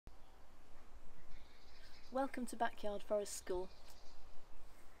Welcome to Backyard Forest School.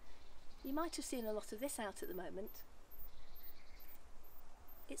 You might have seen a lot of this out at the moment.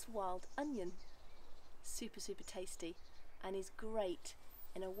 It's wild onion. Super tasty and is great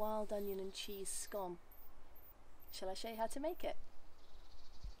in a wild onion and cheese scone. Shall I show you how to make it?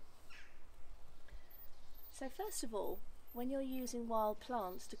 So first of all, when you're using wild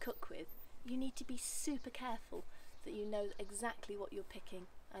plants to cook with, you need to be super careful that you know exactly what you're picking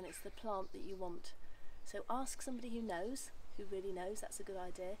and it's the plant that you want. So ask somebody who knows, who really knows, that's a good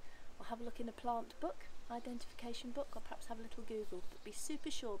idea, or have a look in a plant book, identification book, or perhaps have a little Google, but be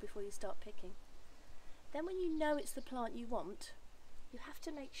super sure before you start picking. Then when you know it's the plant you want, you have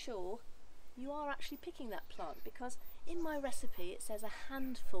to make sure you are actually picking that plant, because in my recipe it says a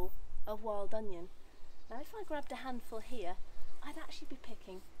handful of wild onion. Now if I grabbed a handful here, I'd actually be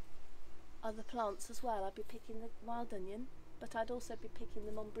picking other plants as well. I'd be picking the wild onion, but I'd also be picking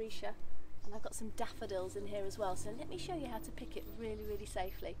the Montbretia, and I've got some daffodils in here as well, so let me show you how to pick it really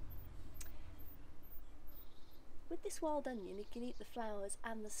safely. With this wild onion you can eat the flowers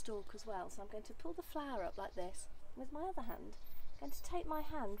and the stalk as well, so I'm going to pull the flower up like this. With my other hand, I'm going to take my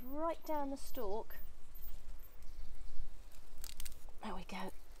hand right down the stalk, there we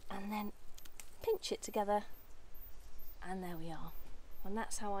go, and then pinch it together, and there we are. And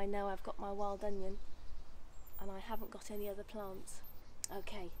that's how I know I've got my wild onion and I haven't got any other plants.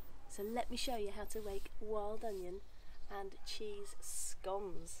 Okay, so let me show you how to make wild onion and cheese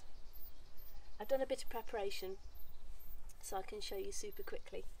scones. I've done a bit of preparation so I can show you super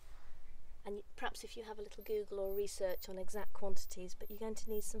quickly, and perhaps if you have a little Google or research on exact quantities, but you're going to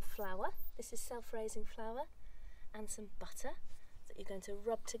need some flour, this is self-raising flour, and some butter that you're going to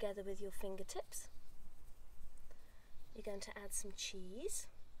rub together with your fingertips. You're going to add some cheese,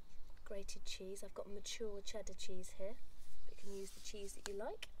 grated cheese. I've got mature cheddar cheese here, but you can use the cheese that you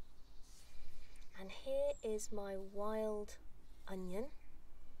like. And here is my wild onion,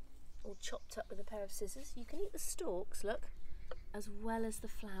 all chopped up with a pair of scissors. You can eat the stalks, look, as well as the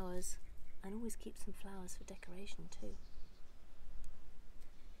flowers, and always keep some flowers for decoration too.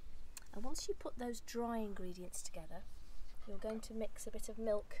 And once you put those dry ingredients together, you're going to mix a bit of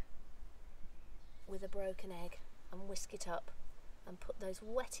milk with a broken egg and whisk it up, and put those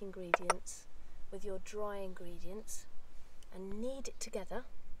wet ingredients with your dry ingredients and knead it together.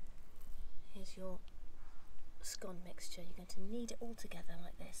 Here's your scone mixture. You're going to knead it all together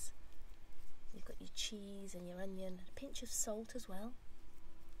like this. You've got your cheese and your onion, and a pinch of salt as well,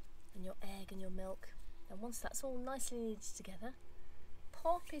 and your egg and your milk. And once that's all nicely kneaded together,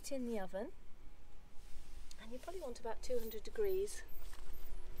 pop it in the oven, and you probably want about 200 degrees,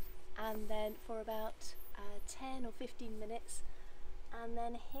 and then for about 10 or 15 minutes. And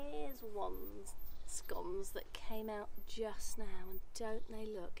then here's one scones that came out just now, and don't they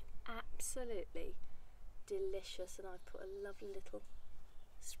look absolutely delicious? And I've put a lovely little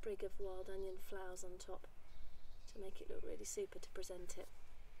sprig of wild onion flowers on top to make it look really super to present it,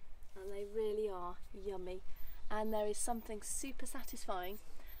 and they really are yummy. And there is something super satisfying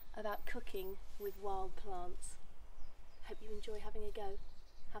about cooking with wild plants. Hope you enjoy having a go.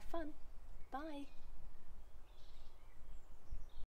 Have fun. Bye.